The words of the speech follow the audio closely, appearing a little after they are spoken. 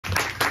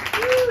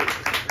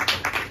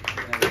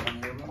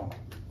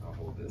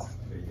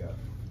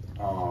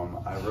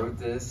wrote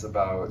this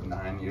about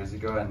 9 years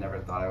ago. I never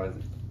thought I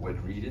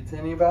would read it to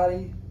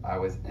anybody. I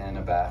was in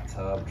a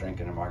bathtub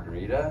drinking a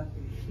margarita,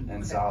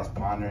 and so I was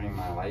pondering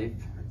my life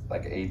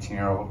like an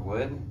 18-year-old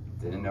would.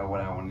 Didn't know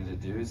what I wanted to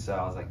do, so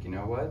I was like, you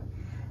know what?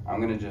 I'm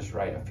gonna just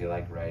write. I feel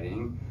like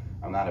writing.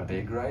 I'm not a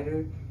big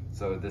writer,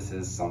 so this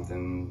is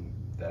something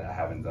that I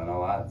haven't done a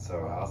lot.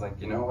 So I was like,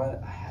 you know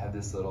what? I have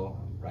this little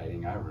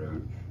writing I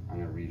wrote. I'm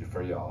gonna read it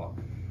for y'all.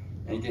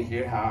 And you can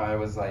hear how I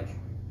was like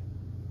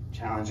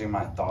challenging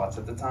my thoughts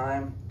at the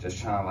time,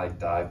 just trying to like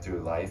dive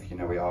through life. You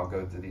know, we all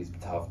go through these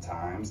tough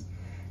times,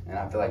 and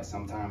I feel like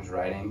sometimes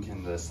writing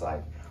can just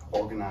like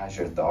organize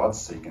your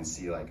thoughts so you can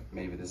see like,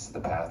 maybe this is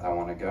the path I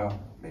want to go,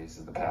 maybe this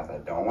is the path I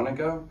don't want to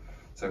go.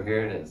 So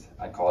here it is.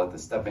 I call it the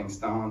stepping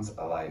stones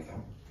of life.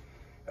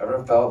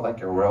 Ever felt like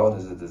your world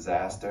is a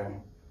disaster?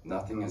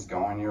 Nothing is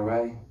going your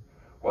way?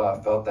 Well,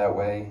 I felt that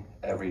way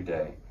every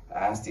day. I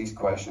ask these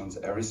questions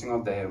every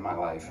single day of my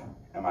life.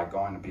 Am I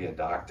going to be a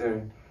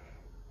doctor?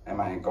 Am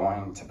I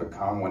going to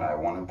become what I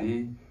want to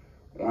be?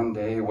 One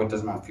day, what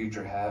does my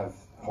future have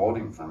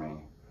holding for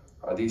me?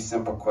 Are these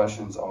simple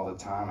questions all the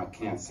time? I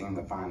can't seem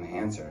to find the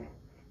answer.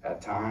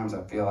 At times,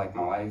 I feel like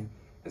my life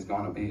is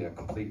going to be a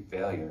complete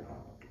failure.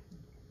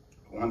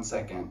 One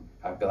second,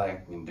 I feel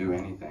like I can do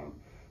anything.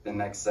 The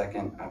next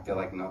second, I feel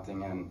like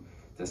nothing in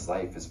this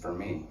life is for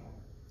me.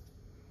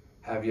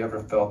 Have you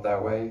ever felt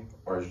that way,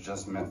 or is it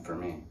just meant for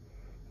me?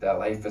 That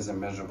life is a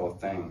miserable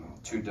thing,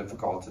 too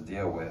difficult to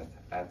deal with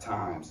at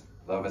times.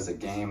 Love is a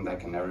game that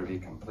can never be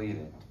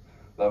completed.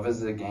 Love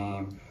is a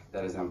game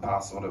that is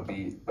impossible to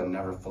beat but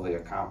never fully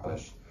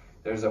accomplished.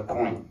 There's a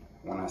point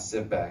when I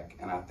sit back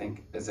and I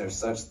think, is there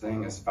such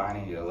thing as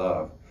finding your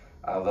love?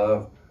 I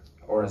love,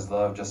 or is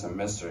love just a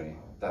mystery?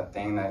 That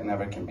thing that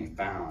never can be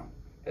found?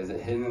 Is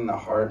it hidden in the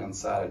heart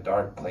inside a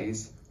dark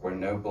place where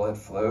no blood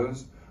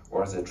flows?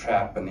 Or is it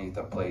trapped beneath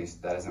a place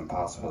that is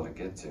impossible to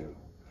get to?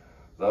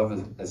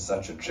 Love is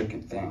such a tricky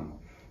thing,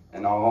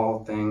 and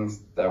all things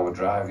that will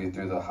drive you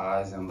through the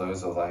highs and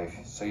lows of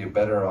life. So you're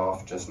better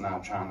off just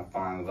not trying to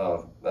find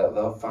love. Let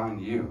love find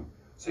you,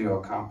 so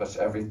you'll accomplish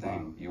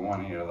everything you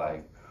want in your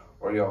life.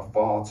 Or you'll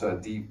fall to a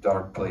deep,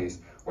 dark place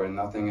where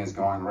nothing is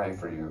going right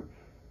for you.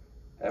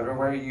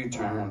 Everywhere you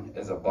turn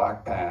is a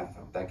blocked path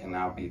that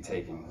cannot be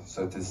taken.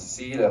 So to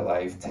succeed at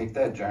life, take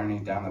that journey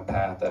down the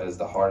path that is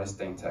the hardest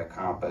thing to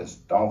accomplish.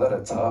 Don't let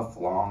a tough,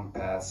 long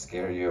path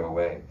scare you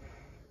away.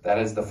 That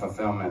is the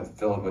fulfillment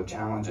filled with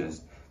challenges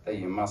that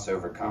you must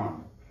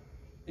overcome.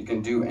 You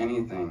can do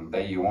anything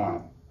that you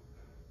want.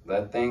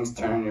 Let things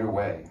turn your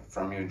way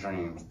from your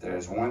dreams.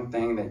 There's one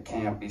thing that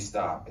can't be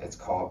stopped. It's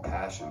called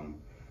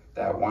passion.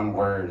 That one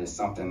word is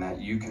something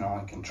that you can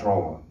only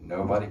control.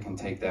 Nobody can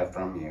take that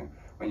from you.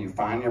 When you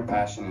find your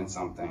passion in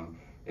something,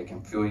 it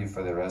can fuel you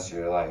for the rest of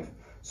your life.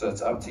 So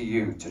it's up to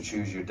you to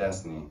choose your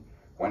destiny.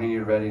 When are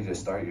you ready to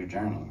start your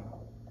journey?